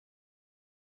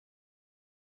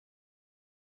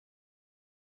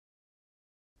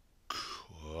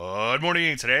Good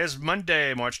morning. Today is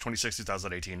Monday, March 26,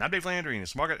 2018. I'm Dave Landry, and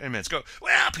it's market in minutes. Go.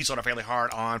 Well, peace out fairly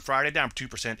hard on Friday, down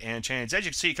 2% and change. As you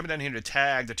can see, coming down here to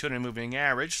tag the 200 moving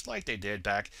average, like they did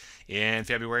back in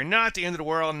February. Not the end of the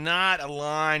world, not a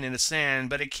line in the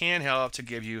sand, but it can help to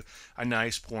give you a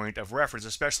nice point of reference,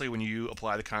 especially when you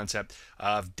apply the concept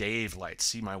of Dave Light.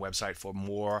 See my website for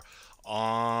more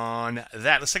on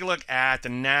that. Let's take a look at the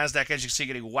NASDAQ. As you can see,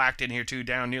 getting whacked in here too,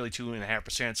 down nearly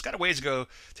 2.5%. It's got a ways to go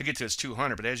to get to its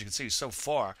 200, but as you can see, so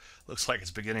far, looks like it's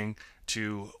beginning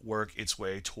to work its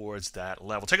way towards that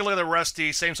level. Take a look at the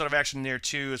Rusty. Same sort of action there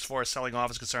too, as far as selling off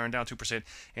is concerned, down 2%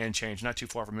 and change, not too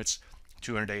far from its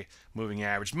 200-day moving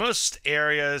average. Most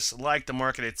areas, like the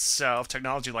market itself,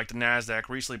 technology like the NASDAQ,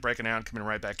 recently breaking out and coming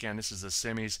right back in. This is the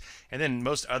semis. And then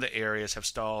most other areas have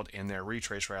stalled in their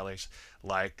retrace rallies,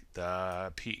 like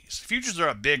the Ps. Futures are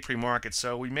a big pre-market,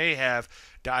 so we may have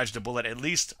dodged a bullet, at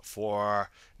least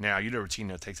for now. You know, routine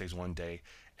takes things one day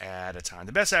at a time.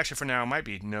 The best action for now might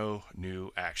be no new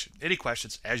action. Any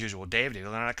questions, as usual,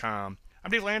 Dave@DaveLandry.com.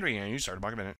 I'm Dave Landry, and you started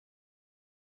Market Minute.